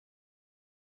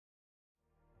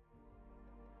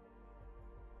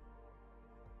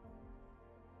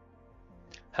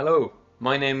Hello,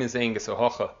 my name is Aonghus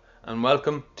Ó and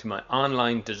welcome to my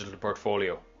online digital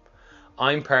portfolio.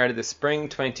 I'm part of the Spring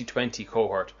 2020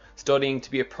 cohort studying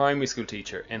to be a primary school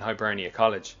teacher in Hibernia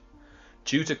College.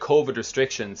 Due to COVID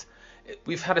restrictions,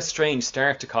 we've had a strange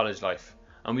start to college life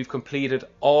and we've completed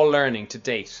all learning to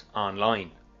date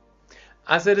online.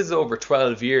 As it is over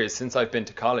 12 years since I've been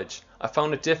to college, I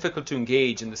found it difficult to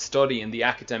engage in the study and the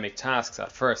academic tasks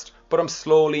at first, but I'm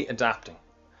slowly adapting.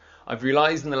 I've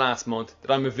realised in the last month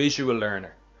that I'm a visual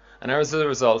learner, and as a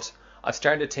result I've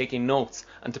started taking notes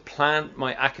and to plan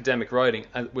my academic writing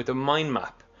with a mind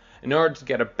map in order to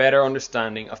get a better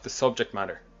understanding of the subject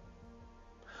matter.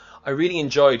 I really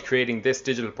enjoyed creating this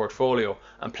digital portfolio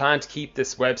and plan to keep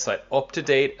this website up to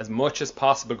date as much as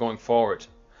possible going forward.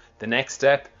 The next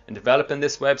step in developing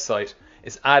this website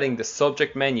is adding the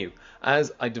subject menu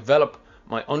as I develop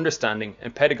my understanding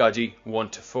in Pedagogy 1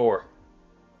 to 4.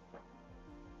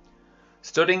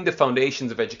 Studying the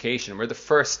foundations of education were the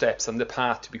first steps on the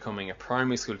path to becoming a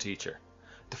primary school teacher.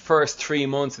 The first 3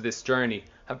 months of this journey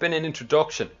have been an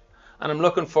introduction, and I'm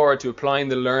looking forward to applying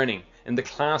the learning in the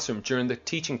classroom during the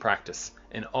teaching practice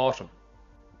in autumn.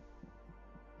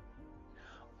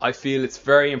 I feel it's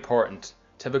very important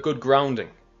to have a good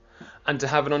grounding and to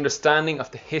have an understanding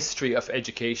of the history of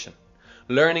education.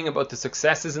 Learning about the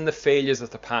successes and the failures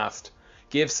of the past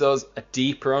gives us a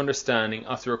deeper understanding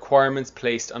of the requirements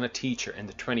placed on a teacher in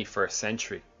the 21st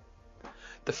century.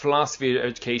 The Philosophy of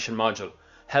Education module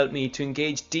helped me to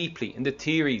engage deeply in the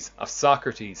theories of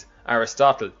Socrates,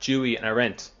 Aristotle, Dewey and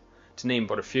Arendt, to name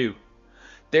but a few.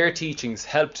 Their teachings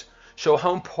helped show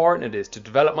how important it is to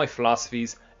develop my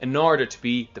philosophies in order to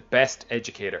be the best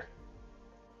educator.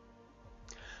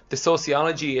 The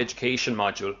Sociology Education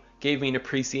module gave me an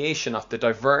appreciation of the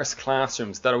diverse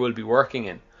classrooms that I will be working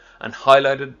in and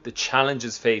highlighted the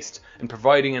challenges faced in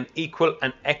providing an equal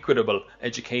and equitable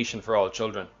education for all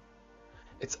children.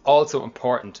 It's also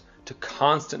important to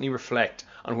constantly reflect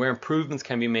on where improvements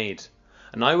can be made,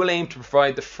 and I will aim to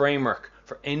provide the framework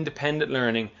for independent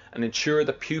learning and ensure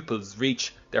that pupils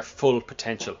reach their full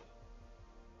potential.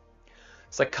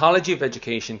 Psychology of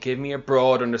Education gave me a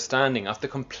broad understanding of the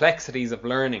complexities of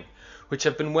learning, which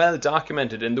have been well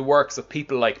documented in the works of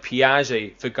people like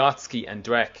Piaget, Vygotsky and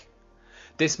Dweck.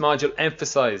 This module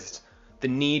emphasised the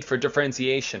need for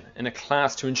differentiation in a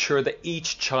class to ensure that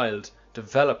each child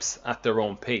develops at their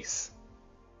own pace.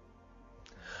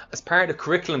 As part of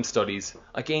curriculum studies,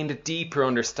 I gained a deeper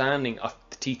understanding of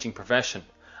the teaching profession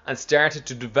and started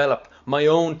to develop my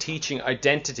own teaching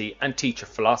identity and teacher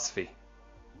philosophy.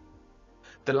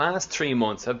 The last 3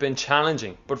 months have been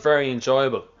challenging but very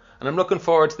enjoyable, and I'm looking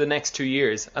forward to the next 2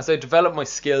 years as I develop my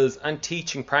skills and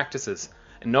teaching practices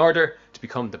in order to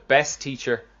become the best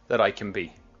teacher that I can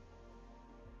be.